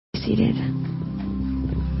seated. You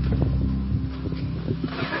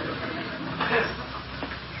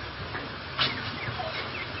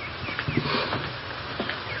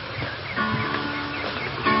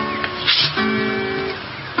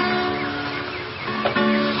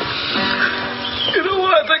know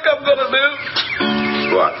what I think I'm going to do?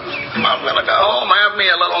 What? I'm going to go home, have me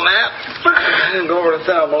a little nap, and go over to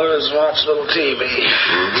Thelma Lou's and watch a little TV.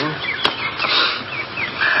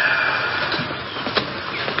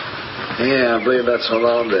 Yeah, I believe that's what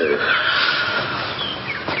I'll do.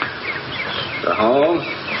 Go home,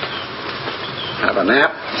 have a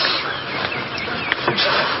nap,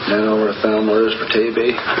 then over to Thelma Lou's for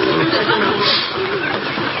TV.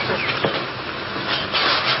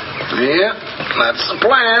 Yeah, that's the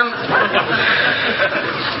plan.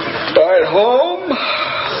 Right home,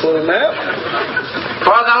 little nap.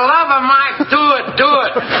 For the love of Mike, do it.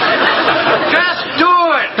 Just do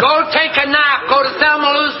it. Go take a nap. Go to Thelma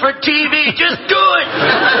Lou's for TV. Just do it.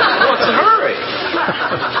 What's the hurry?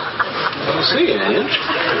 I'll see you, Ange.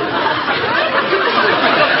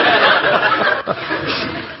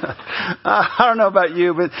 I don't know about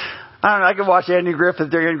you, but I don't know. I can watch the Andy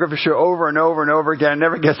Griffith show over and over and over again. It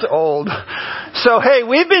never gets old. So, hey,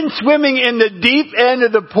 we've been swimming in the deep end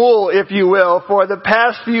of the pool, if you will, for the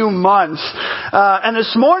past few months. And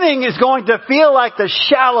this morning is going to feel like the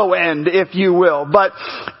shallow end, if you will. But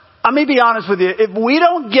let me be honest with you. If we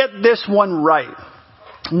don't get this one right,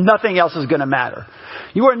 nothing else is going to matter.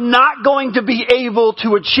 You are not going to be able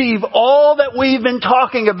to achieve all that we've been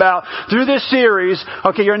talking about through this series.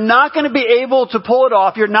 Okay, you're not going to be able to pull it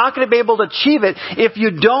off. You're not going to be able to achieve it if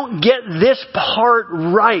you don't get this part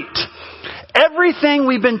right. Everything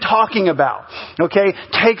we've been talking about, okay,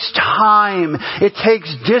 takes time. It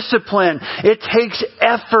takes discipline. It takes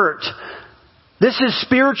effort. This is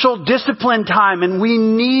spiritual discipline time, and we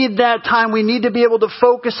need that time. We need to be able to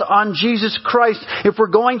focus on Jesus Christ if we're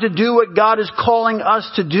going to do what God is calling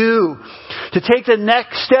us to do. To take the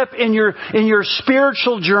next step in your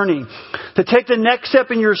spiritual journey. To take the next step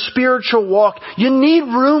in your spiritual walk. You need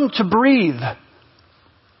room to breathe.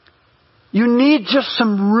 You need just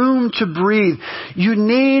some room to breathe. You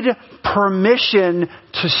need permission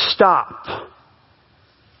to stop.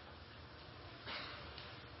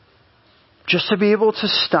 Just to be able to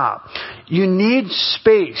stop. You need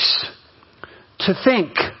space to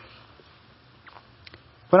think.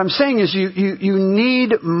 What I'm saying is you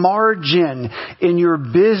need margin in your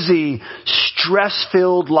busy,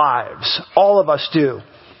 stress-filled lives. All of us do.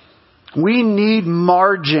 We need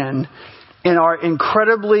margin in our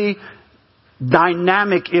incredibly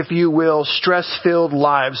dynamic, if you will, stress-filled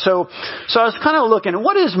lives. So I was kind of looking,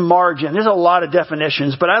 what is margin? There's a lot of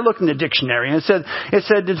definitions, but I looked in the dictionary and it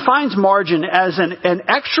said defines margin as an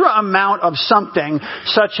extra amount of something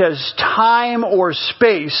such as time or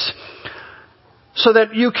space so that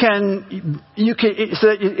so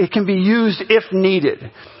that it can be used if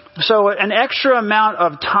needed. So an extra amount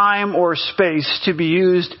of time or space to be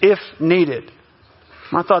used if needed.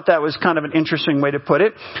 I thought that was kind of an interesting way to put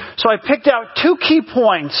it. So I picked out two key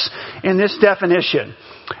points in this definition.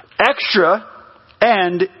 Extra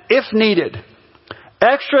and if needed.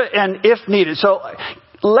 Extra and if needed. So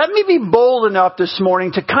let me be bold enough this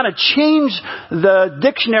morning to kind of change the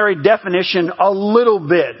dictionary definition a little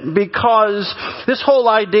bit. Because this whole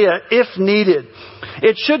idea, if needed,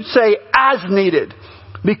 it should say as needed.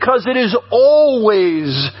 Because it is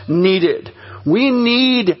always needed. We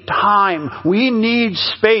need time. We need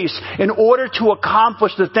space in order to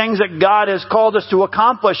accomplish the things that God has called us to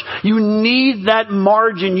accomplish. You need that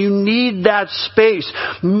margin. You need that space.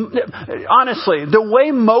 Honestly, the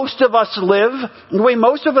way most of us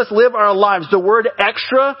live our lives, the word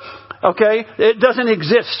extra, okay, it doesn't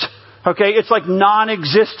exist. Okay, it's like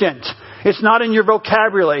non-existent. It's not in your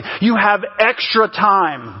vocabulary. You have extra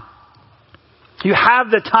time. You have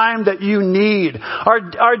the time that you need.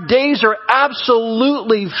 Our days are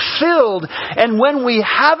absolutely filled. And when we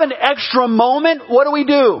have an extra moment, what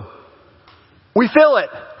do? We fill it,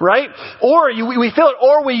 right? Or we fill it,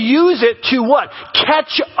 or we use it to what?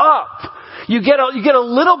 Catch up. You get a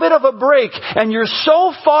little bit of a break and you're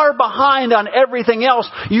so far behind on everything else.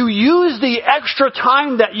 You use the extra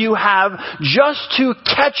time that you have just to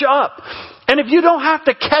catch up. And if you don't have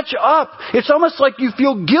to catch up, it's almost like you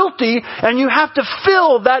feel guilty and you have to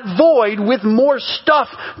fill that void with more stuff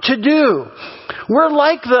to do. We're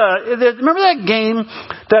like remember that game,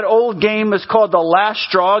 that old game is called the Last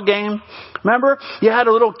Straw game? Remember? You had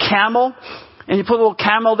a little camel And you put a little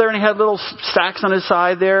camel there, and he had little sacks on his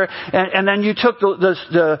side there. And then you took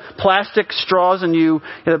the plastic straws and you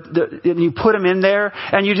put them in there.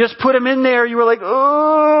 And you just put them in there. You were like,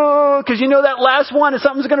 oh, because you know that last one is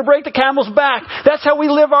something's going to break the camel's back. That's how we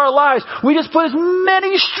live our lives. We just put as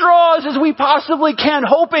many straws as we possibly can,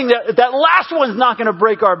 hoping that last one's not going to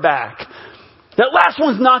break our back. That last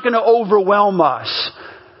one's not going to overwhelm us.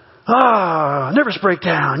 Nervous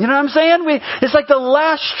breakdown. You know what I'm saying? It's like the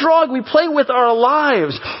last straw we play with our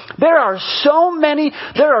lives. There are so many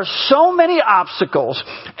obstacles,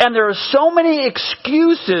 and there are so many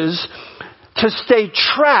excuses to stay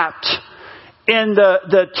trapped in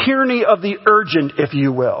the tyranny of the urgent, if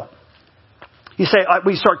you will. You say,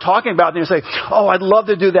 we start talking about it, and you say, oh, I'd love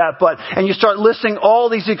to do that, and you start listing all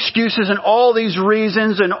these excuses and all these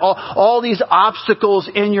reasons and all these obstacles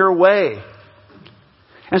in your way.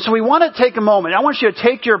 And so we want to take a moment. I want you to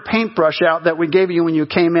take your paintbrush out that we gave you when you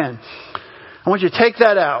came in. I want you to take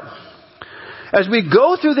that out. As we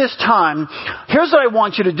go through this time, here's what I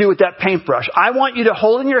want you to do with that paintbrush. I want you to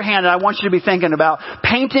hold in your hand, and I want you to be thinking about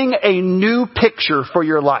painting a new picture for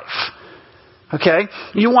your life. Okay?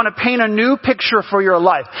 You want to paint a new picture for your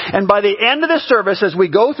life. And by the end of the service, as we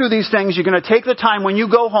go through these things, you're going to take the time when you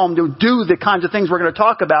go home to do the kinds of things we're going to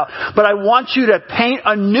talk about. But I want you to paint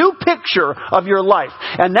a new picture of your life.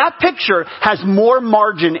 And that picture has more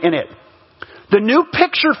margin in it. The new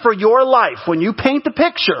picture for your life, when you paint the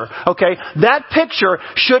picture, okay, that picture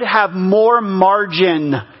should have more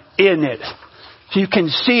margin in it. So you can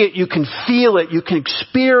see it, you can feel it, you can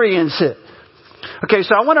experience it. Okay,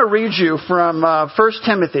 so I want to read you from 1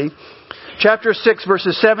 Timothy chapter 6,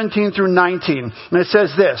 verses 17 through 19. And it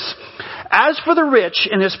says this: As for the rich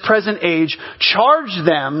in this present age, charge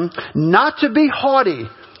them not to be haughty,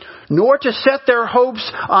 nor to set their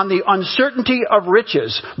hopes on the uncertainty of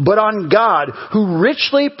riches, but on God, who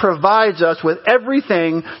richly provides us with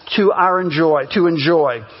everything to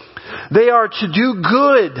enjoy. They are to do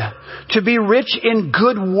good, to be rich in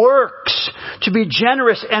good works, to be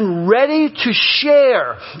generous and ready to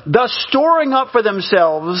share, thus storing up for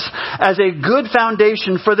themselves as a good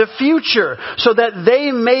foundation for the future, so that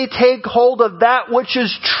they may take hold of that which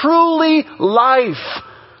is truly life.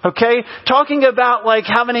 Okay? Talking about like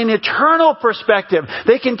having an eternal perspective.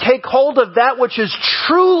 They can take hold of that which is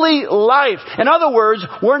truly life. In other words,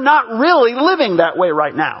 we're not really living that way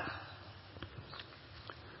right now.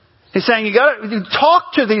 He's saying you got to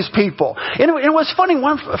talk to these people. And it was funny.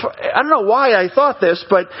 I don't know why I thought this,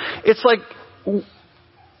 but it's like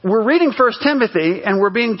we're reading 1 Timothy and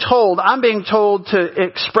I'm being told to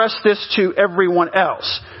express this to everyone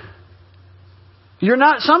else.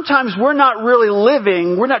 Sometimes we're not truly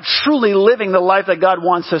living the life that God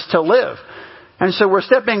wants us to live. And so we're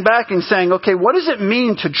stepping back and saying, okay, what does it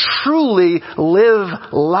mean to truly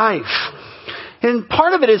live life? And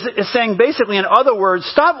part of it is saying basically, in other words,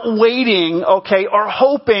 stop waiting, okay, or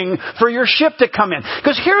hoping for your ship to come in.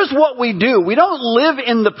 Because here's what we do. We don't live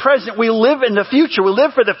in the present. We live in the future. We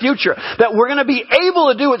live for the future. That we're going to be able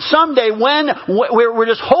to do it someday when we're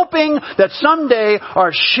just hoping that someday our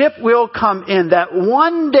ship will come in. That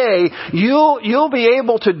one day you'll be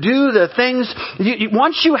able to do the things.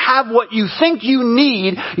 Once you have what you think you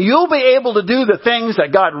need, you'll be able to do the things that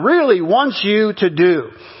God really wants you to do.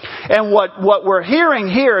 And what we're hearing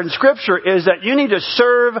here in Scripture is that you need to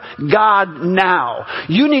serve God now.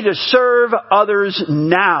 You need to serve others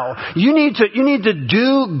now. You need to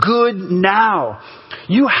do good now.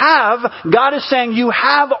 God is saying you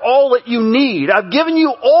have all that you need. I've given you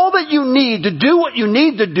all that you need to do what you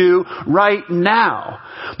need to do right now.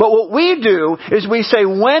 But what we do is we say,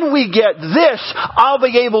 when we get this, I'll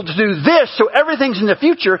be able to do this, so everything's in the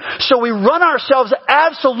future. So we run ourselves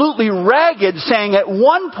absolutely ragged, saying at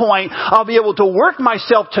one point, I'll be able to work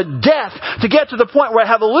myself to death to get to the point where I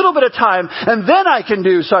have a little bit of time, and then I can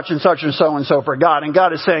do such and such and so for God. And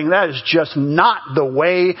God is saying that is just not the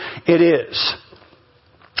way it is.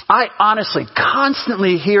 I honestly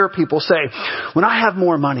constantly hear people say, when I have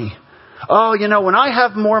more money, when I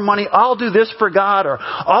have more money, I'll do this for God, or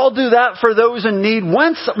I'll do that for those in need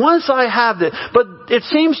once I have it. But it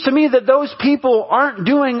seems to me that those people aren't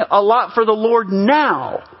doing a lot for the Lord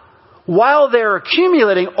now. While they're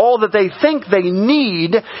accumulating all that they think they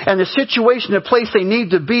need and the situation, the place they need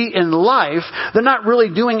to be in life, they're not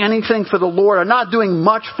really doing anything for the Lord, or not doing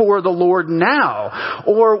much for the Lord now.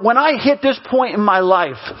 Or when I hit this point in my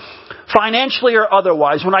life, financially or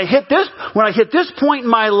otherwise, when I hit this point in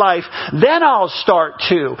my life, then I'll start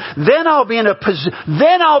to. Then I'll be in a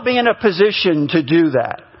position to do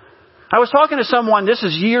that. I was talking to someone, this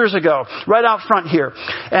is years ago, right out front here.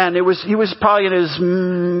 And he was probably in his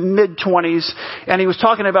mid-20s, and he was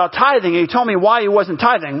talking about tithing, and he told me why he wasn't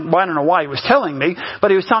tithing. Well, I don't know why he was telling me,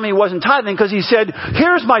 but he was telling me he wasn't tithing because he said,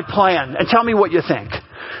 here's my plan, and tell me what you think.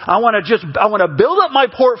 I want to build up my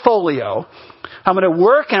portfolio. I'm going to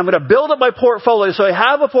work and I'm going to build up my portfolio so I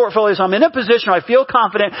have a portfolio, so I'm in a position where I feel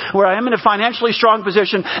confident, where I am in a financially strong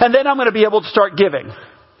position, and then I'm going to be able to start giving.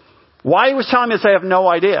 Why he was telling me this, I have no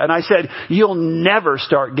idea. And I said, you'll never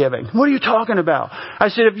start giving. What are you talking about? I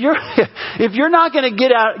said, if you're not going to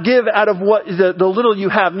give out of what the little you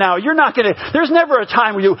have now, there's never a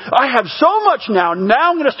time where I have so much now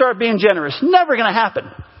I'm going to start being generous. Never going to happen.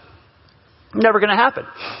 Never going to happen.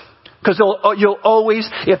 Because you'll always,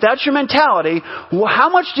 if that's your mentality, well, how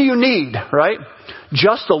much do you need, right?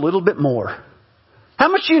 Just a little bit more. How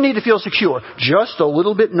much do you need to feel secure? Just a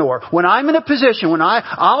little bit more. When I'm in a position,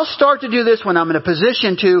 I'll start to do this when I'm in a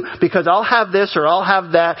position to, because I'll have this or I'll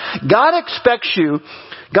have that. God expects you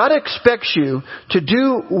to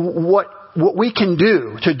do what we can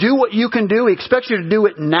do, to do what you can do. He expects you to do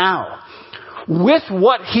it now. With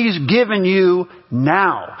what He's given you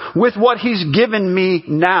now. With what He's given me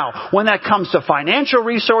now. When that comes to financial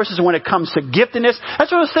resources, when it comes to giftedness.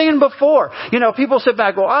 That's what I was saying before. People sit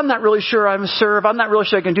back, well, I'm not really sure I'm served. I'm not really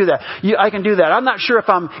sure I can do that. I can do that. I'm not sure if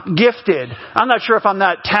I'm gifted. I'm not sure if I'm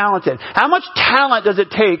that talented. How much talent does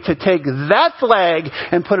it take to take that flag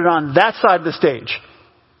and put it on that side of the stage?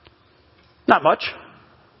 Not much.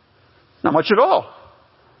 Not much at all.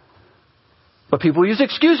 But people use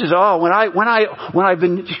excuses. Oh, when I've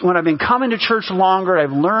been coming to church longer,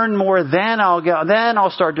 I've learned more, then I'll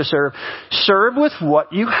start to serve. Serve with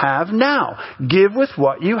what you have now. Give with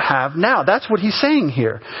what you have now. That's what He's saying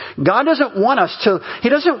here. God doesn't want us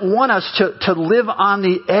to live on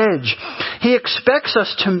the edge. He expects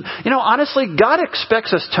us to, honestly, God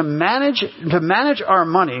expects us to manage our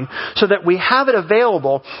money so that we have it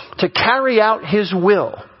available to carry out His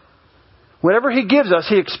will. Whatever He gives us,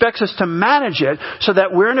 He expects us to manage it so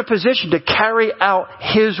that we're in a position to carry out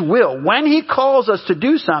His will. When He calls us to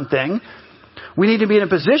do something, we need to be in a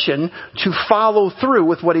position to follow through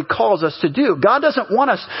with what He calls us to do. God doesn't want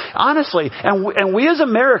us, honestly, and we as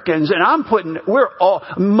Americans, and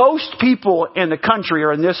most people in the country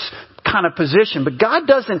are in this kind of position, but God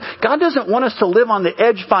doesn't want us to live on the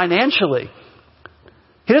edge financially.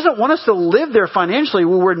 He doesn't want us to live there financially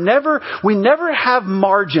where we never have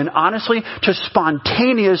margin, honestly, to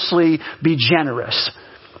spontaneously be generous.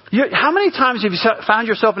 How many times have you found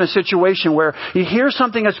yourself in a situation where you hear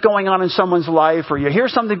something that's going on in someone's life, or you hear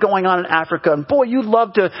something going on in Africa, and boy, you'd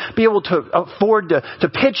love to be able to afford to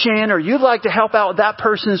pitch in, or you'd like to help out with that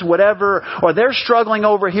person's whatever, or they're struggling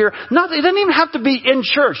over here. It doesn't even have to be in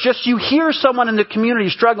church. Just you hear someone in the community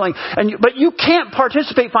struggling, but you can't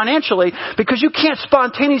participate financially because you can't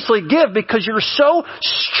spontaneously give because you're so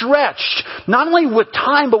stretched, not only with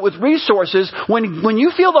time but with resources. When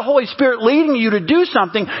you feel the Holy Spirit leading you to do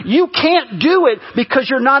something, you can't do it because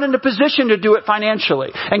you're not in a position to do it financially.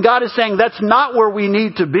 And God is saying that's not where we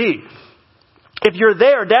need to be. If you're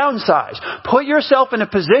there, downsize. Put yourself in a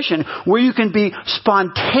position where you can be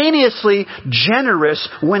spontaneously generous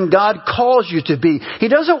when God calls you to be. He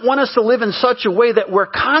doesn't want us to live in such a way that we're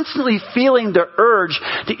constantly feeling the urge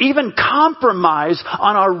to even compromise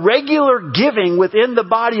on our regular giving within the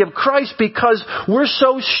body of Christ because we're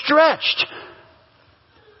so stretched.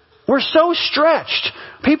 We're so stretched.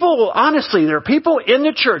 People, honestly, there are people in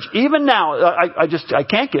the church, even now, I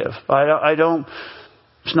can't give. I don't,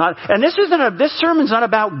 it's not, and this sermon's not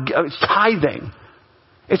about tithing.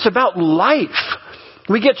 It's about life.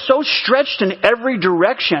 We get so stretched in every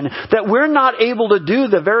direction that we're not able to do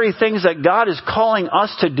the very things that God is calling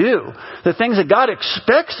us to do. The things that God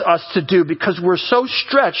expects us to do because we're so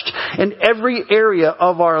stretched in every area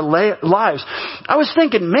of our lives. I was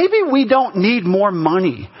thinking, maybe we don't need more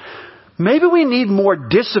money. Maybe we need more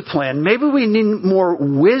discipline. Maybe we need more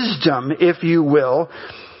wisdom, if you will,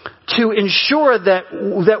 to ensure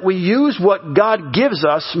that we use what God gives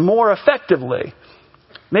us more effectively.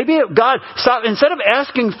 Maybe God, instead of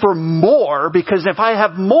asking for more, because if I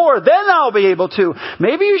have more, then I'll be able to.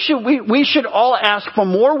 Maybe we should all ask for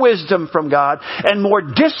more wisdom from God and more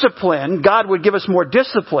discipline. God would give us more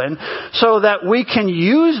discipline so that we can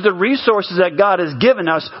use the resources that God has given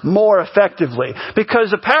us more effectively.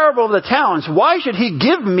 Because the parable of the talents, why should He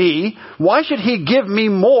give me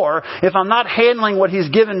more if I'm not handling what He's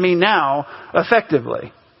given me now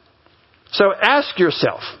effectively? So ask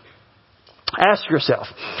yourself, Ask yourself,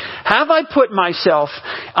 have I put myself,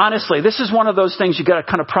 honestly, this is one of those things you got to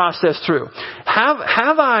kind of process through. Have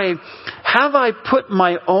I put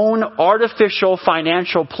my own artificial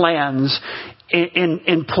financial plans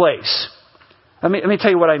in place? Let me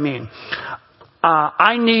tell you what I mean.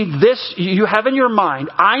 I need this, you have in your mind,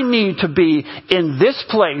 I need to be in this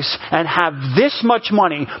place and have this much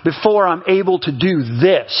money before I'm able to do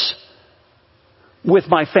this. With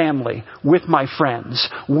my family, with my friends,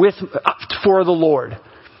 for the Lord.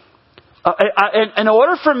 In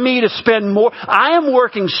order for me to spend more, I am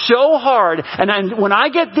working so hard, and when I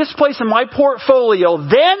get this place in my portfolio,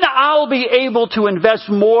 then I'll be able to invest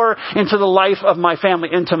more into the life of my family,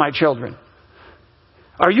 into my children.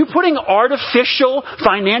 Are you putting artificial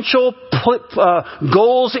financial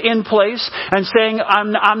goals in place and saying,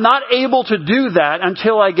 I'm not able to do that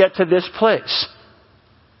until I get to this place?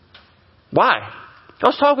 Why?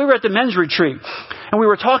 We were at the men's retreat, and we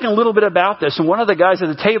were talking a little bit about this, and one of the guys at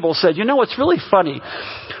the table said, it's really funny.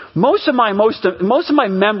 Most of my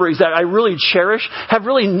memories that I really cherish have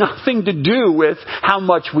really nothing to do with how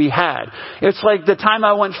much we had. It's like the time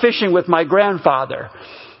I went fishing with my grandfather,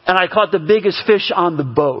 and I caught the biggest fish on the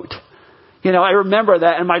boat. I remember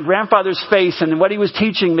that, and my grandfather's face and what he was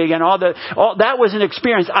teaching me and all that was an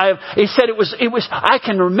experience. He said it was, I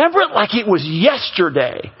can remember it like it was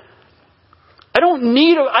yesterday. I don't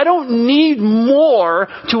need more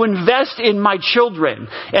to invest in my children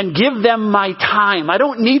and give them my time. I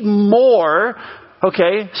don't need more.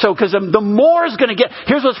 Okay, so because the more is going to get.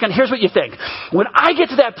 Here's what you think. When I get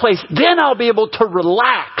to that place, then I'll be able to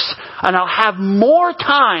relax and I'll have more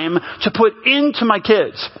time to put into my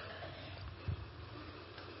kids.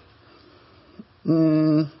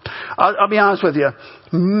 I'll be honest with you.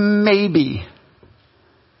 Maybe.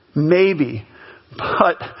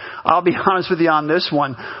 But I'll be honest with you on this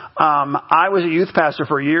one. I was a youth pastor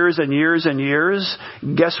for years and years and years.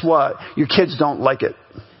 Guess what? Your kids don't like it.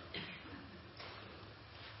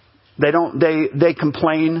 They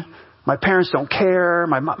complain. My parents don't care.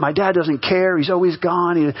 My dad doesn't care. He's always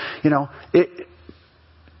gone.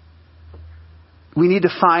 We need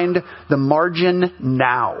to find the margin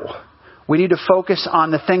now. We need to focus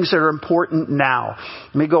on the things that are important now.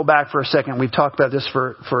 Let me go back for a second. We've talked about this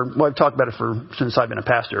I've talked about it since I've been a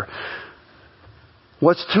pastor.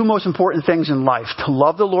 What's two most important things in life? To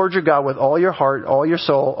love the Lord your God with all your heart, all your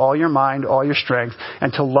soul, all your mind, all your strength,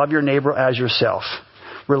 and to love your neighbor as yourself.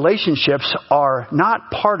 Relationships are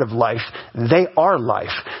not part of life. They are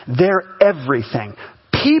life. They're everything.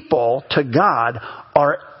 People to God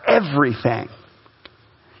are everything.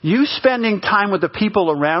 You spending time with the people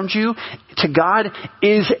around you to God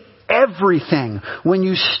is everything. When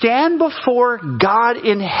you stand before God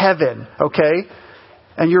in heaven, okay,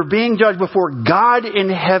 and you're being judged before God in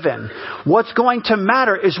heaven, what's going to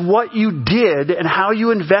matter is what you did and how you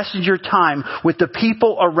invested your time with the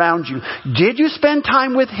people around you. Did you spend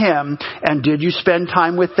time with Him and did you spend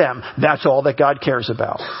time with them? That's all that God cares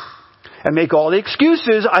about. And make all the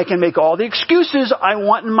excuses. I can make all the excuses I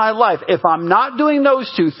want in my life. If I'm not doing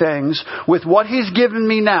those two things with what He's given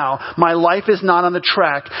me now, my life is not on the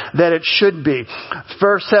track that it should be.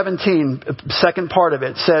 Verse 17, second part of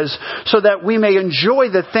it says, so that we may enjoy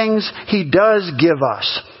the things He does give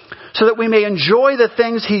us. So that we may enjoy the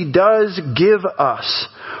things He does give us.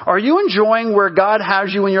 Are you enjoying where God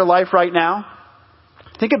has you in your life right now?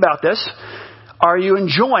 Think about this. Are you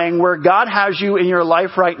enjoying where God has you in your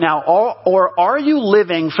life right now? Or are you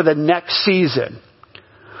living for the next season?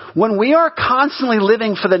 When we are constantly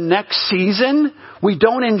living for the next season, we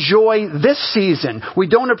don't enjoy this season. We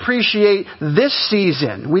don't appreciate this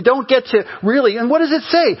season. We don't get to really, and what does it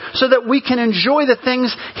say? So that we can enjoy the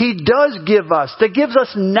things He does give us, that gives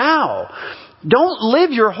us now. Don't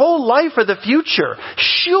live your whole life for the future.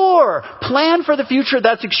 Sure, plan for the future.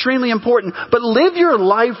 That's extremely important. But live your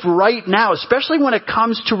life right now, especially when it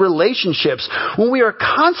comes to relationships. When we are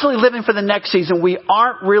constantly living for the next season, we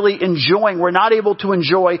aren't really enjoying. We're not able to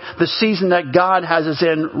enjoy the season that God has us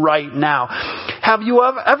in right now. Have you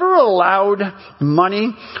ever allowed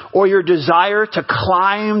money or your desire to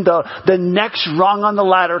climb the next rung on the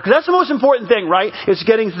ladder? Because that's the most important thing, right? It's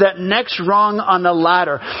getting to that next rung on the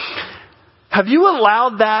ladder. Have you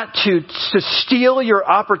allowed that to steal your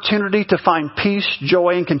opportunity to find peace,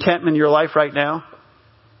 joy, and contentment in your life right now?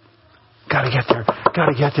 Gotta get there.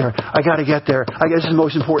 I gotta get there. This is the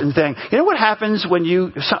most important thing. You know what happens when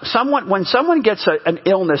someone gets an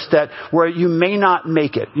illness where you may not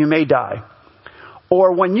make it, you may die.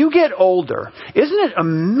 Or when you get older, isn't it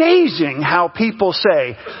amazing how people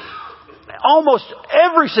say, almost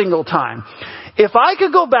every single time, if I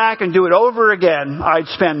could go back and do it over again, I'd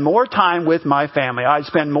spend more time with my family. I'd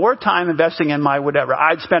spend more time investing in my whatever.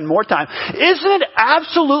 I'd spend more time. Isn't it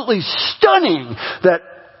absolutely stunning that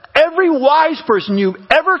every wise person you've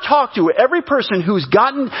ever talked to, every person who's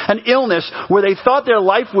gotten an illness where they thought their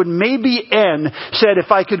life would maybe end, said,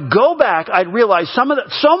 if I could go back, I'd realize so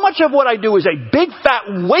much of what I do is a big fat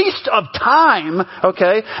waste of time,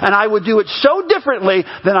 okay? And I would do it so differently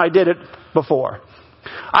than I did it before.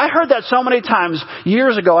 I heard that so many times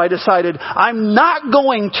years ago. I decided I'm not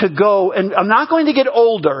going to go and I'm not going to get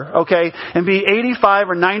older, okay, and be 85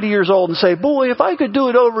 or 90 years old and say, boy, if I could do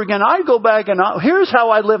it over again, I'd go back and here's how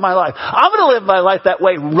I live my life. I'm going to live my life that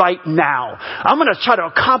way right now. I'm going to try to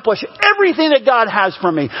accomplish everything that God has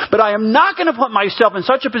for me, but I am not going to put myself in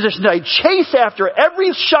such a position that I chase after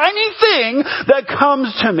every shiny thing that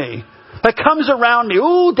comes to me. That comes around me.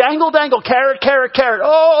 Ooh, dangle, dangle, carrot, carrot, carrot.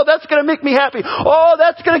 Oh, that's going to make me happy. Oh,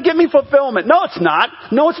 that's going to give me fulfillment. No, it's not.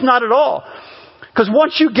 No, it's not at all. Because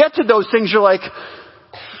once you get to those things, you're like,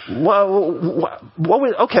 well,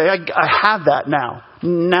 okay, I have that now.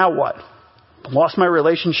 Now what? Lost my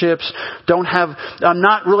relationships. I'm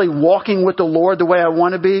not really walking with the Lord the way I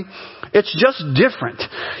want to be. It's just different.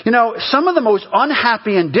 You know, some of the most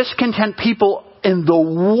unhappy and discontent people in the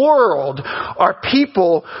world are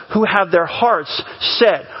people who have their hearts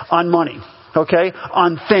set on money. Okay?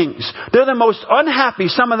 On things. They're the most unhappy,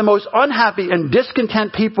 some of the most unhappy and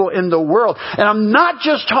discontent people in the world. And I'm not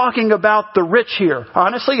just talking about the rich here.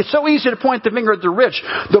 Honestly, it's so easy to point the finger at the rich.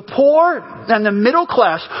 The poor and the middle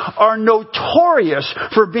class are notorious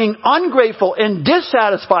for being ungrateful and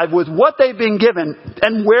dissatisfied with what they've been given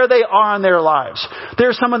and where they are in their lives.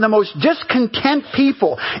 They're some of the most discontent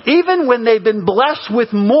people. Even when they've been blessed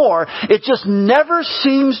with more, it just never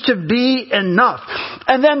seems to be enough.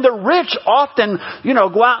 And then the rich often,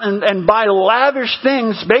 go out and buy lavish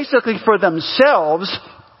things basically for themselves,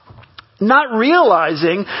 not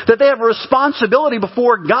realizing that they have a responsibility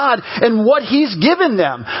before God and what He's given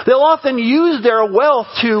them. They'll often use their wealth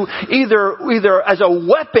to either as a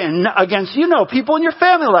weapon against, people in your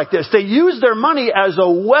family like this. They use their money as a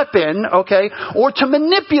weapon, okay, or to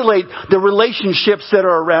manipulate the relationships that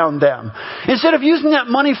are around them. Instead of using that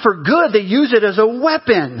money for good, they use it as a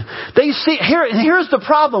weapon. They see, here's the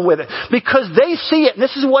problem with it. Because they see it, and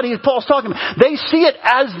this is what Paul's talking about, they see it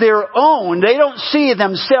as their own. They don't see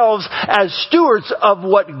themselves as stewards of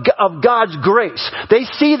God's grace. They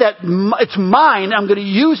see that it's mine. I'm going to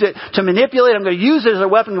use it to manipulate. I'm going to use it as a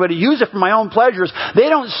weapon. I'm going to use it for my own pleasures. They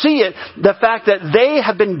don't see it, the fact that they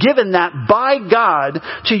have been given that by God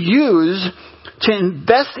to use to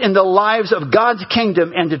invest in the lives of God's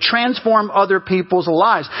kingdom and to transform other people's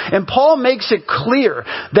lives. And Paul makes it clear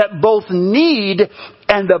that both need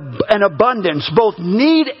and abundance, both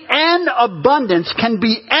need and abundance can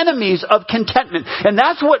be enemies of contentment. And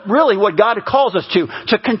that's what God calls us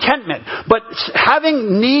to contentment. But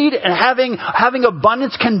having need and having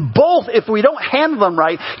abundance can both, if we don't handle them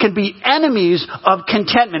right, can be enemies of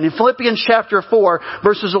contentment. In Philippians chapter 4,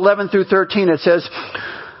 verses 11 through 13, it says,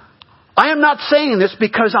 I am not saying this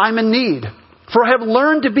because I'm in need, for I have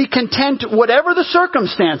learned to be content whatever the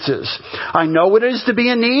circumstances. I know what it is to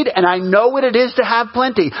be in need, and I know what it is to have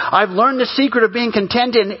plenty. I've learned the secret of being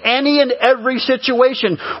content in any and every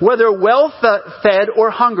situation, whether well-fed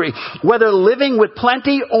or hungry, whether living with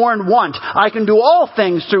plenty or in want. I can do all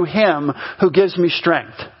things through Him who gives me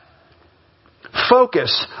strength.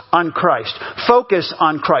 Focus on Christ. Focus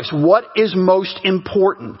on Christ. What is most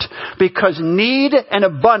important? Because need and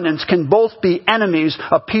abundance can both be enemies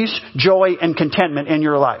of peace, joy, and contentment in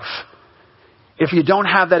your life, if you don't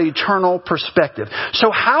have that eternal perspective. So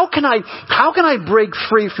how can I break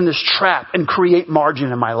free from this trap and create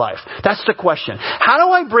margin in my life? That's the question. How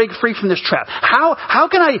do I break free from this trap? How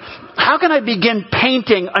can I begin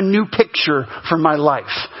painting a new picture for my life?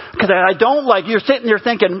 Because I don't you're sitting there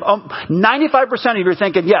thinking, 95% of you are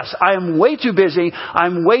thinking, yes, I am way too busy.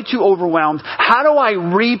 I'm way too overwhelmed. How do I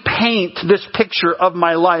repaint this picture of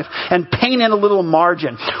my life and paint in a little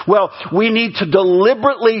margin? Well, we need to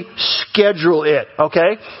deliberately schedule it,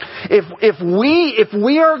 okay? If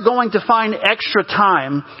we are going to find extra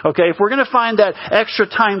time, okay, if we're going to find that extra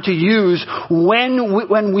time to use when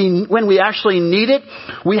we actually need it,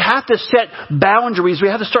 we have to set boundaries. We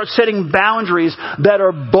have to start setting boundaries that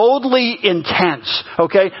are boldly intense,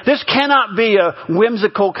 okay? This cannot be a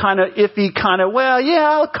whimsical kind of iffy kind of, well, yeah,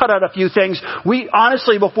 I'll cut out a few things. We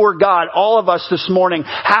honestly, before God, all of us this morning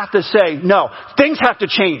have to say, no, things have to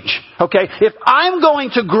change, okay? If I'm going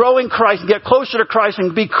to grow in Christ and get closer closer to Christ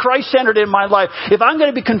and be Christ-centered in my life, if I'm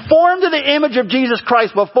going to be conformed to the image of Jesus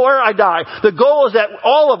Christ before I die, the goal is that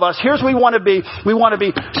all of us, here's what we want to be. We want to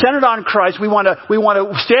be centered on Christ. We want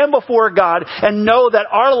to stand before God and know that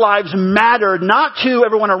our lives matter not to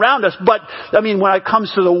everyone around us, but, I mean, when it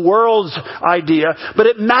comes to the world's idea, but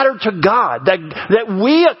it mattered to God. That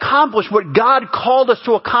we accomplish what God called us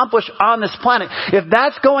to accomplish on this planet. If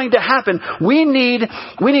that's going to happen, we need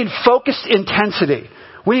focused intensity.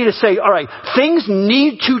 We need to say, all right, things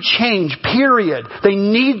need to change, period. They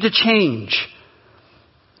need to change.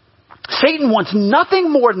 Satan wants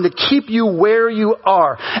nothing more than to keep you where you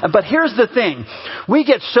are. But here's the thing. We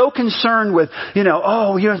get so concerned with,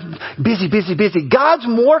 oh, you're busy, busy, busy. God's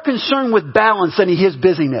more concerned with balance than he is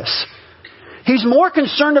busyness. He's more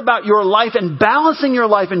concerned about your life and balancing your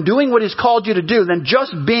life and doing what he's called you to do than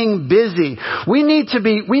just being busy. We need to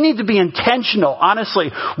be intentional.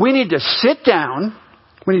 Honestly, we need to sit down.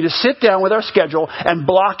 We need to sit down with our schedule and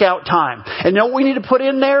block out time. And know what we need to put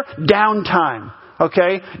in there? Downtime.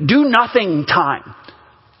 Okay? Do nothing time.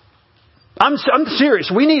 I'm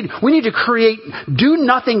serious. We need to create do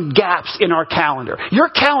nothing gaps in our calendar. Your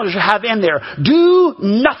calendar should have in there do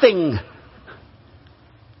nothing.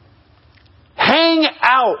 Hang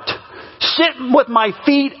out. Sit with my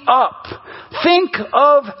feet up. Think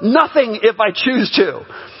of nothing if I choose to.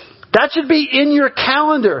 That should be in your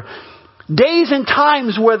calendar. Days and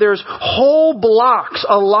times where there's whole blocks,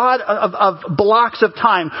 a lot of blocks of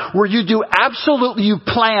time where you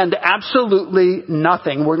planned absolutely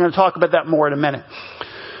nothing. We're going to talk about that more in a minute.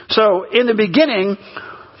 So in the beginning,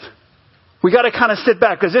 we got to kind of sit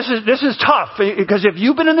back because this is tough. Because if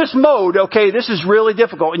you've been in this mode, okay, this is really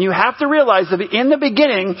difficult. And you have to realize that in the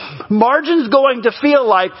beginning, margin's going to feel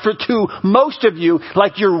like, to most of you,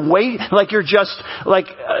 like you're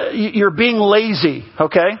being lazy,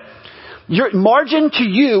 okay? Your margin to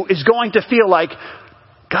you is going to feel like,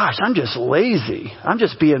 gosh, I'm just lazy. I'm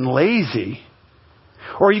just being lazy.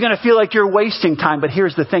 Or you're going to feel like you're wasting time. But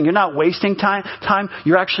here's the thing. You're not wasting time.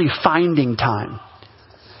 You're actually finding time.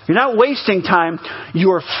 You're not wasting time.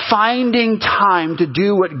 You're finding time to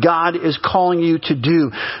do what God is calling you to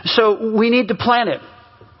do. So we need to plan it.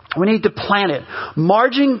 We need to plan it.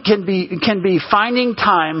 Margin can be finding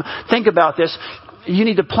time. Think about this. You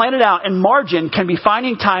need to plan it out, and margin can be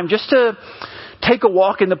finding time just to take a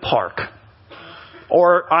walk in the park.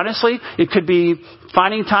 Or honestly, it could be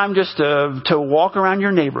finding time just to walk around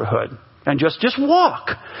your neighborhood and just walk.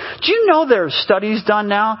 Do you know there are studies done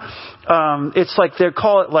now? It's like they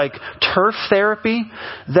call it like turf therapy.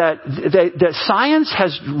 That science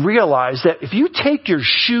has realized that if you take your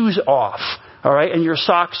shoes off, all right, and your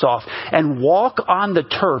socks off, and walk on the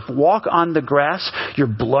turf, walk on the grass, your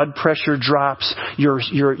blood pressure drops,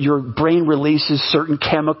 your brain releases certain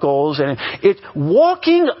chemicals, and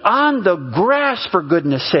walking on the grass, for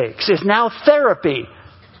goodness sakes, is now therapy.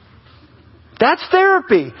 That's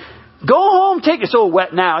therapy. Go home, it's all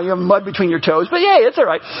wet now. You have mud between your toes, but yeah, it's all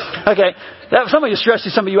right. Okay, some of you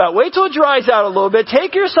stresses some of you out. Wait till it dries out a little bit.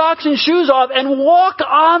 Take your socks and shoes off and walk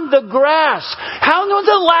on the grass. How was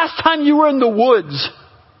the last time you were in the woods?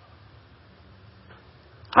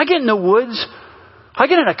 I get in the woods. I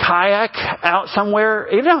get in a kayak out somewhere.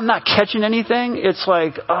 Even if I'm not catching anything, it's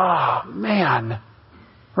like, oh man,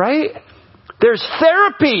 right? There's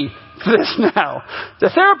therapy for this now. The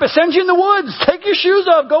therapist sends you in the woods. Take your shoes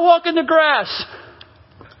off. Go walk in the grass.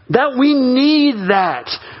 That we need that.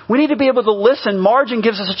 We need to be able to listen. Margin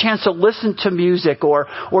gives us a chance to listen to music or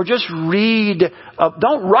just read.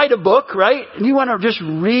 Don't write a book, right? You want to just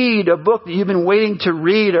read a book that you've been waiting to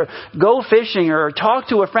read, or go fishing, or talk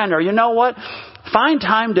to a friend, or you know what? Find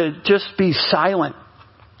time to just be silent.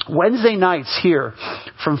 Wednesday nights here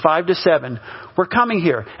from 5 to 7, we're coming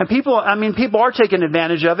here. And people are taking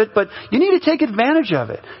advantage of it, but you need to take advantage of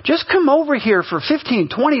it. Just come over here for 15,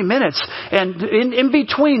 20 minutes, and in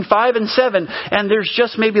between 5 and 7, and there's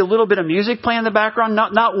just maybe a little bit of music playing in the background,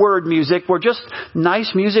 not word music, or just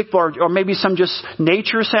nice music, or maybe some just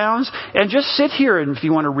nature sounds, and just sit here. And if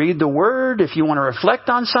you want to read the word, if you want to reflect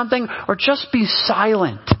on something, or just be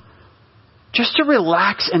silent. Just to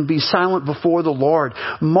relax and be silent before the Lord.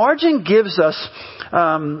 Margin gives us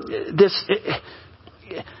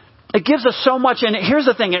it gives us so much. And here's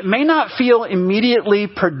the thing. It may not feel immediately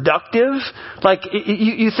productive. Like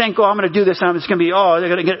you think, I'm going to do this and it's going to be,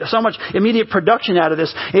 they're going to get so much immediate production out of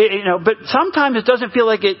this. But sometimes it doesn't feel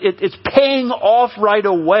like it's paying off right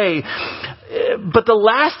away. But the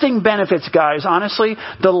lasting benefits, guys, honestly,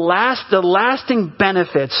 the lasting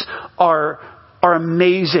benefits are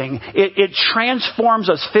amazing. It transforms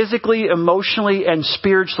us physically, emotionally, and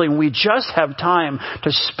spiritually. And we just have time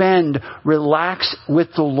to relax with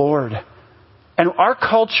the Lord. And our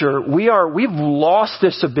culture, we've lost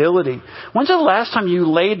this ability. When's the last time you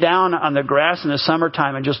laid down on the grass in the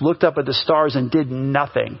summertime and just looked up at the stars and did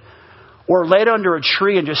nothing? Or laid under a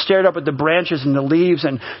tree and just stared up at the branches and the leaves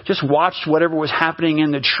and just watched whatever was happening in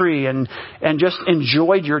the tree and just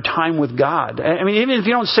enjoyed your time with God. I mean, even if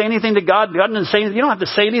you don't say anything to God, God doesn't say anything. You don't have to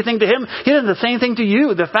say anything to Him. He doesn't have to say anything to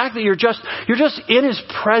you. The fact that you're just in His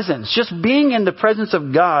presence, just being in the presence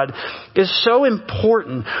of God is so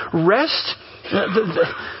important. Rest,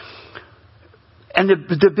 and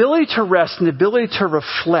the ability to rest and the ability to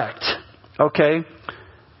reflect, okay?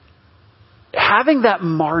 Having that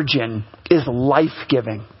margin is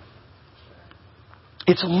life-giving.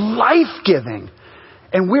 It's life-giving.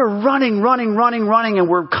 And we're running, and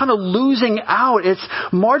we're kind of losing out.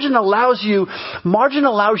 Margin allows you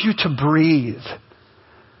to breathe.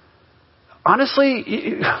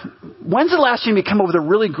 Honestly, when's the last time you came up with a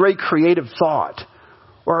really great creative thought?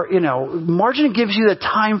 Or, margin gives you the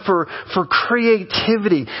time for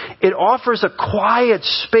creativity. It offers a quiet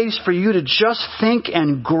space for you to just think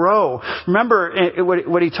and grow. Remember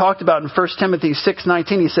what he talked about in 1 Timothy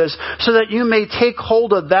 6:19. He says, so that you may take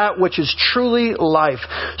hold of that which is truly life.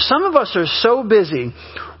 Some of us are so busy,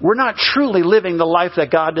 we're not truly living the life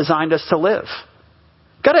that God designed us to live.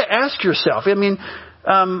 Got to ask yourself, who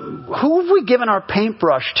have we given our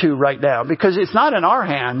paintbrush to right now? Because it's not in our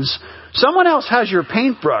hands. Someone else has your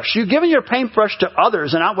paintbrush. You've given your paintbrush to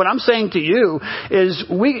others. And what I'm saying to you is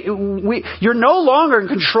you're no longer in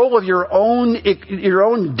control of your own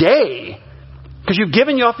day. Because you've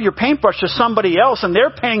given your paintbrush to somebody else and they're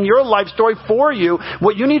painting your life story for you.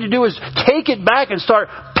 What you need to do is take it back and start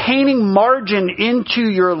painting margin into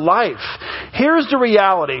your life. Here's the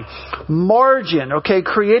reality. Margin,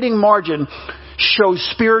 creating margin shows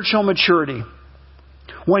spiritual maturity.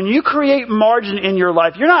 When you create margin in your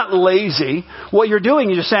life, you're not lazy. What you're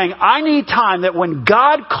doing is you're saying, I need time that when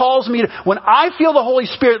God calls me when I feel the Holy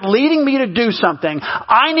Spirit leading me to do something,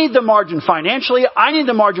 I need the margin financially. I need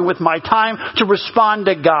the margin with my time to respond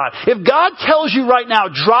to God. If God tells you right now,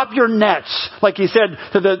 drop your nets, like He said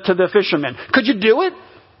to the fishermen, could you do it?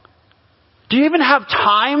 Do you even have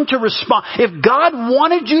time to respond? If God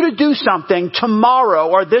wanted you to do something tomorrow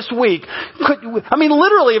or this week,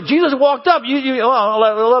 literally, if Jesus walked up, I'd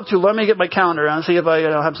love to. Let me get my calendar and see if I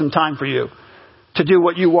have some time for you to do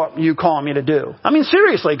what you call me to do.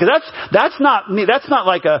 Seriously, because that's not me. That's not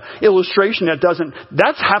like a illustration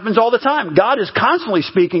that happens all the time. God is constantly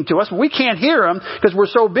speaking to us. We can't hear Him because we're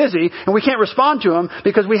so busy, and we can't respond to Him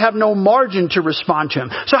because we have no margin to respond to Him.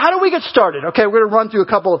 So how do we get started? Okay, we're going to run through a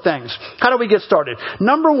couple of things. How do we get started?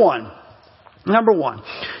 Number one,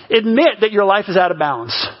 admit that your life is out of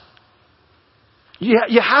balance.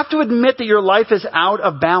 You have to admit that your life is out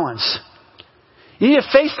of balance. You need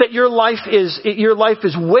to face that your life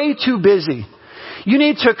is way too busy. You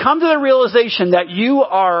need to come to the realization that you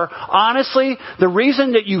are, honestly, the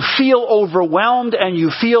reason that you feel overwhelmed and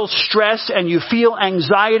you feel stressed and you feel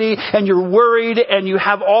anxiety and you're worried and you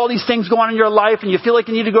have all these things going on in your life and you feel like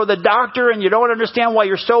you need to go to the doctor and you don't understand why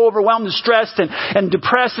you're so overwhelmed and stressed and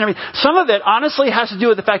depressed and everything. Some of it, honestly, has to do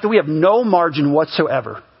with the fact that we have no margin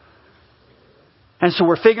whatsoever. And so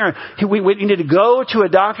we're figuring we need to go to a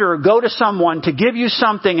doctor or go to someone to give you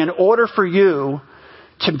something in order for you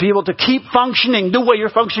to be able to keep functioning the way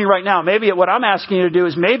you're functioning right now. Maybe what I'm asking you to do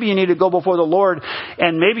is maybe you need to go before the Lord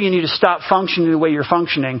and maybe you need to stop functioning the way you're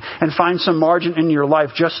functioning and find some margin in your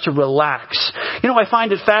life just to relax. I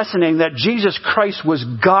find it fascinating that Jesus Christ was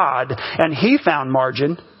God and He found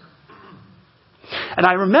margin. And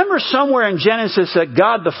I remember somewhere in Genesis that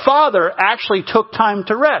God the Father actually took time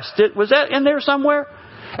to rest. Was that in there somewhere?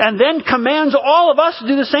 And then commands all of us to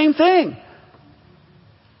do the same thing.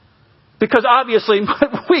 Because obviously,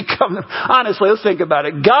 honestly, let's think about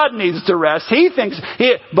it. God needs to rest. He thinks,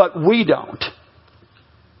 but we don't.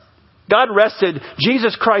 God rested.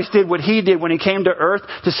 Jesus Christ did what He did when He came to earth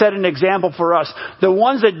to set an example for us. The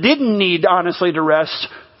ones that didn't need, honestly, to rest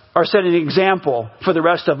are setting an example for the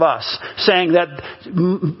rest of us, saying that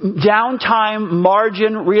downtime,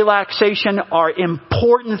 margin, relaxation are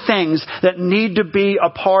important things that need to be a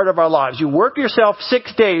part of our lives. You work yourself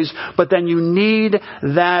 6 days, but then you need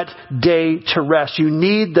that day to rest. You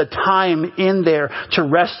need the time in there to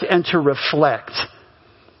rest and to reflect.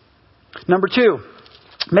 Number 2.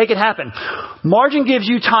 Make it happen. Margin gives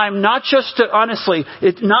you time not just to, honestly,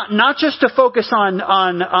 not just to focus on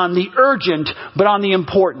the urgent, but on the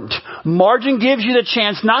important. Margin gives you the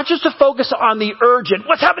chance not just to focus on the urgent,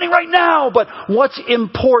 what's happening right now, but what's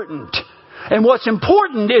important. And what's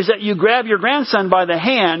important is that you grab your grandson by the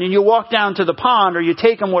hand and you walk down to the pond or you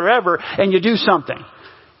take him wherever and you do something.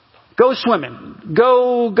 Go swimming.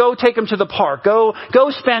 Go take them to the park. Go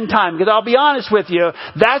spend time. Because I'll be honest with you,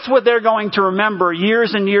 that's what they're going to remember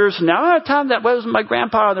years and years from now. Time that was my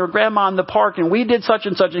grandpa or grandma in the park and we did such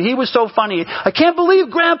and such and he was so funny. I can't believe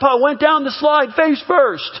grandpa went down the slide face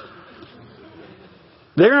first.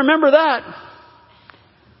 They're going to remember that.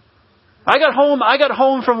 I got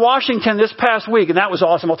home from Washington this past week, and that was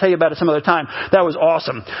awesome. I'll tell you about it some other time. That was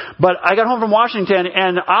awesome. But I got home from Washington,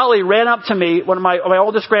 and Ollie ran up to me, my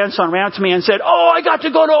oldest grandson ran up to me and said, "Oh, I got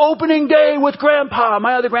to go to opening day with Grandpa,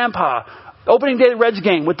 my other grandpa. Opening day of the Reds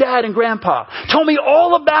game with Dad and Grandpa." Told me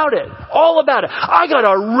all about it. All about it. I got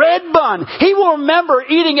a red bun. He will remember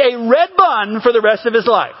eating a red bun for the rest of his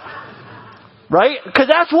life. Right? Because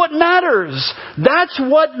that's what matters. That's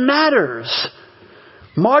what matters.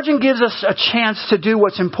 Margin gives us a chance to do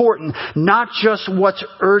what's important, not just what's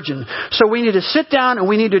urgent. So we need to sit down and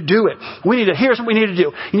we need to do it. Here's what we need to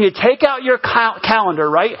do. You need to take out your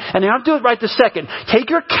calendar, right? And you don't have to do it right this second. Take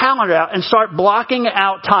your calendar out and start blocking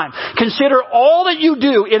out time. Consider all that you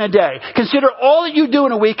do in a day. Consider all that you do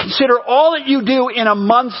in a week. Consider all that you do in a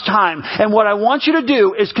month's time. And what I want you to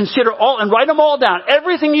do is consider all and write them all down.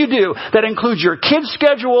 Everything you do that includes your kids'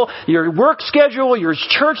 schedule, your work schedule, your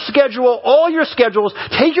church schedule, all your schedules.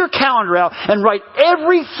 Take your calendar out and write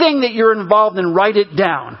everything that you're involved in. Write it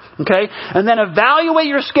down. Okay? And then evaluate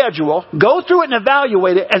your schedule. Go through it and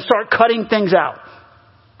evaluate it and start cutting things out.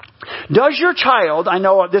 Does your child, I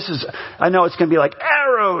know it's going to be like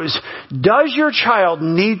arrows. Does your child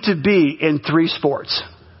need to be in 3 sports?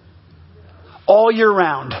 All year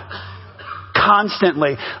round.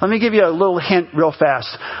 Constantly. Let me give you a little hint real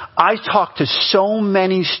fast. I talk to so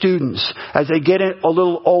many students as they get a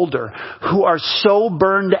little older who are so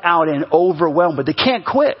burned out and overwhelmed, but they can't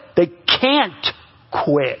quit. They can't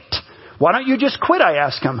quit. Why don't you just quit? I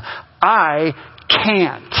ask them. I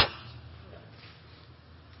can't.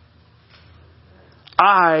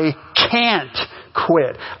 I can't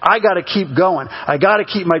quit. I got to keep going. I got to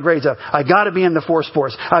keep my grades up. I got to be in the 4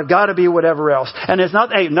 sports. I've got to be whatever else. And there's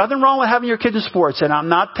nothing wrong with having your kids in sports. And I'm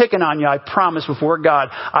not picking on you. I promise before God.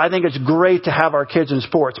 I think it's great to have our kids in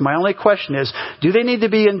sports. My only question is, do they need to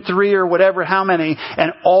be in 3 or whatever, how many,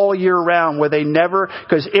 and all year round where they never,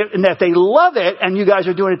 because if they love it and you guys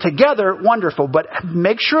are doing it together, wonderful. But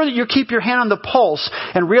make sure that you keep your hand on the pulse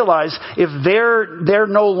and realize if they're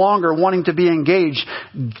no longer wanting to be engaged,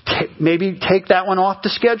 maybe take that one off the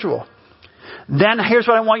schedule. Then here's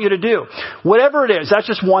what I want you to do. Whatever it is, that's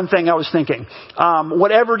just one thing I was thinking.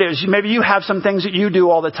 Whatever it is, maybe you have some things that you do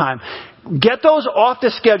all the time. Get those off the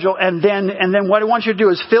schedule and then what I want you to do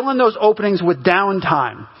is fill in those openings with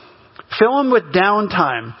downtime. Fill them with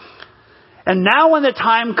downtime. And now when the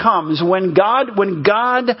time comes, when God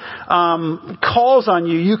calls on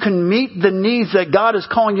you, you can meet the needs that God is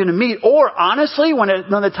calling you to meet. Or honestly, when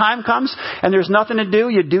the time comes and there's nothing to do,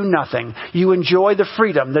 you do nothing. You enjoy the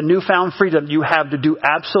freedom, the newfound freedom you have to do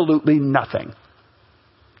absolutely nothing.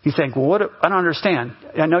 You think, well, I don't understand.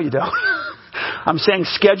 I know you don't. I'm saying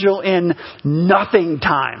schedule in nothing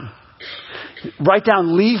time. Write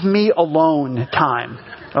down leave me alone time.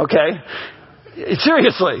 Okay?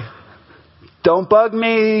 Seriously. Don't bug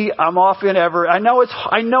me. I'm off whenever. I know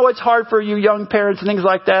it's hard for you young parents and things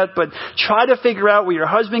like that, but try to figure out where your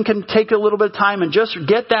husband can take a little bit of time and just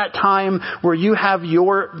get that time where you have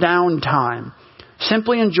your downtime.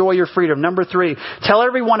 Simply enjoy your freedom. Number 3, tell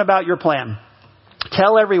everyone about your plan.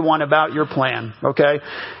 Tell everyone about your plan. Okay?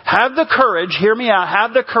 Have the courage, hear me out,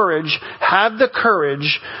 have the courage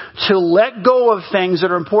to let go of things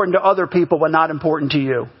that are important to other people but not important to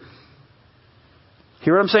you.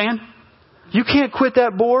 Hear what I'm saying? You can't quit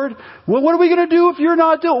that board. Well, what are we going to do if you're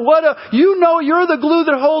not doing you're the glue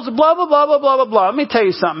that holds blah, blah, blah, blah, blah, blah, blah. Let me tell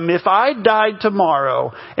you something. If I died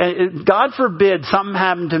tomorrow, and God forbid something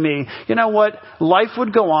happened to me, you know what? Life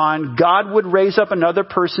would go on. God would raise up another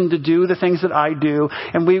person to do the things that I do.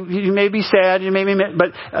 And you may be sad,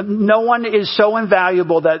 but no one is so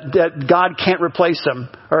invaluable that God can't replace them.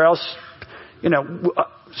 Or else,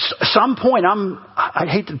 some point, I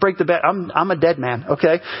hate to break the bat, I'm a dead man,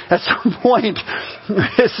 okay? At some point,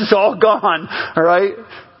 this is all gone, all right?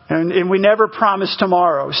 And we never promise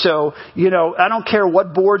tomorrow. So, I don't care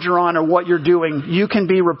what board you're on or what you're doing, you can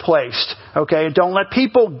be replaced, okay? Don't let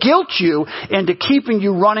people guilt you into keeping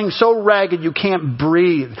you running so ragged you can't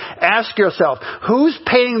breathe. Ask yourself, who's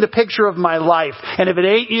painting the picture of my life? And if it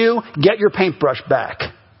ain't you, get your paintbrush back.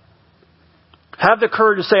 Have the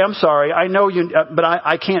courage to say, I'm sorry, I know you, but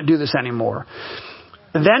I can't do this anymore.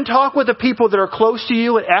 Then talk with the people that are close to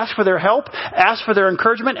you and ask for their help, ask for their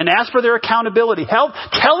encouragement, and ask for their accountability. Tell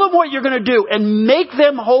them what you're going to do and make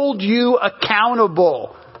them hold you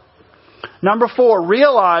accountable. Number 4,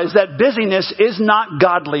 realize that busyness is not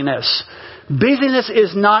godliness. Busyness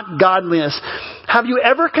is not godliness. Have you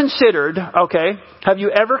ever considered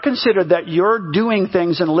that you're doing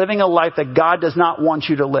things and living a life that God does not want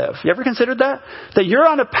you to live? You ever considered that? That you're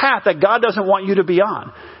on a path that God doesn't want you to be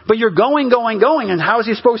on. But you're going, and how is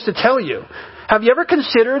He supposed to tell you? Have you ever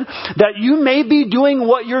considered that you may be doing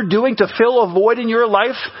what you're doing to fill a void in your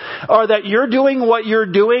life, or that you're doing what you're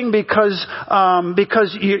doing because you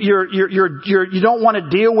don't want to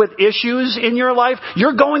deal with issues in your life?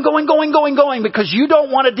 You're going because you don't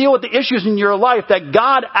want to deal with the issues in your life that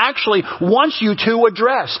God actually wants you to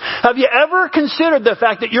address. Have you ever considered the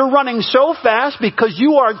fact that you're running so fast because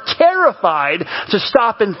you are terrified to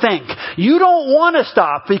stop and think? You don't want to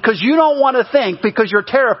stop because you don't want to think, because you're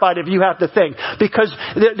terrified if you have to think. Because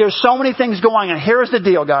there's so many things going on. Here's the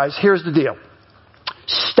deal, guys. Here's the deal.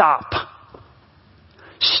 Stop.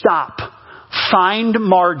 Find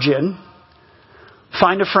margin.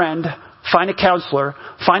 Find a friend. Find a counselor.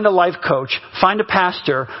 Find a life coach. Find a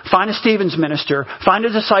pastor. Find a Stevens minister. Find a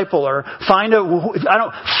discipler. Find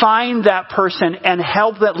that person and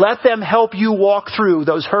let them help you walk through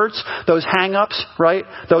those hurts, those hang-ups, right?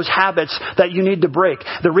 Those habits that you need to break.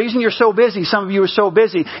 The reason you're so busy, some of you are so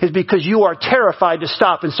busy, is because you are terrified to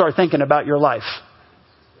stop and start thinking about your life.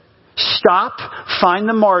 Stop, find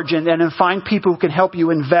the margin, and then find people who can help you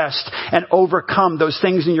invest and overcome those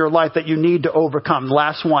things in your life that you need to overcome.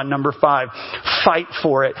 Last one, number 5, fight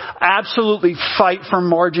for it. Absolutely fight for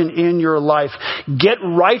margin in your life. Get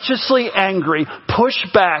righteously angry. Push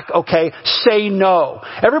back, okay? Say no.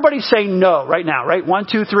 Everybody say no right now, right? 1,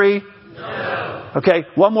 2, 3. No. Okay,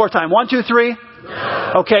 one more time. 1, 2, 3.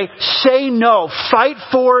 No. Okay, say no. Fight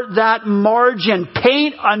for that margin.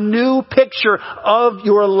 Paint a new picture of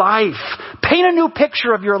your life. Paint a new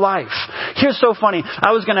picture of your life. Here's so funny.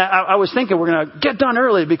 I was thinking we're going to get done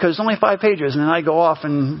early because it's only 5 pages, and then I go off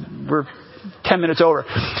and we're 10 minutes over. So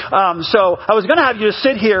I was going to have you to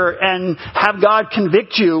sit here and have God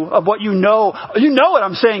convict you of what you know. You know what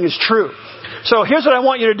I'm saying is true. So here's what I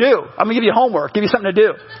want you to do. I'm going to give you homework, give you something to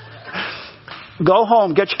do. Go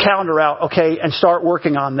home, get your calendar out, okay, and start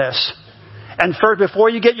working on this. And first, before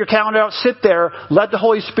you get your calendar out, sit there, let the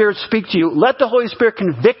Holy Spirit speak to you. Let the Holy Spirit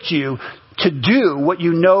convict you to do what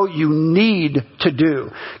you know you need to do.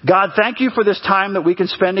 God, thank you for this time that we can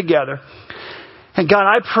spend together. And God,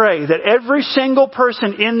 I pray that every single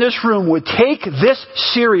person in this room would take this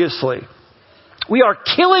seriously. We are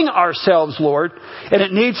killing ourselves, Lord, and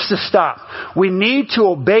it needs to stop. We need to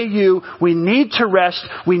obey you. We need to rest.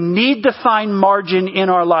 We need to find margin in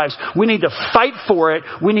our lives. We need to fight for it.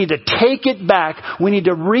 We need to take it back. We need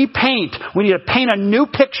to repaint. We need to paint a new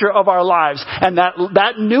picture of our lives. And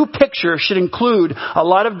that new picture should include a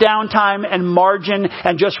lot of downtime and margin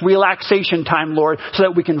and just relaxation time, Lord, so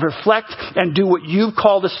that we can reflect and do what you've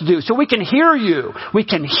called us to do. So we can hear you. We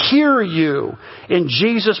can hear you. In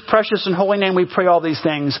Jesus' precious and holy name we pray all these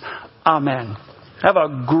things. Amen. Have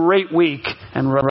a great week and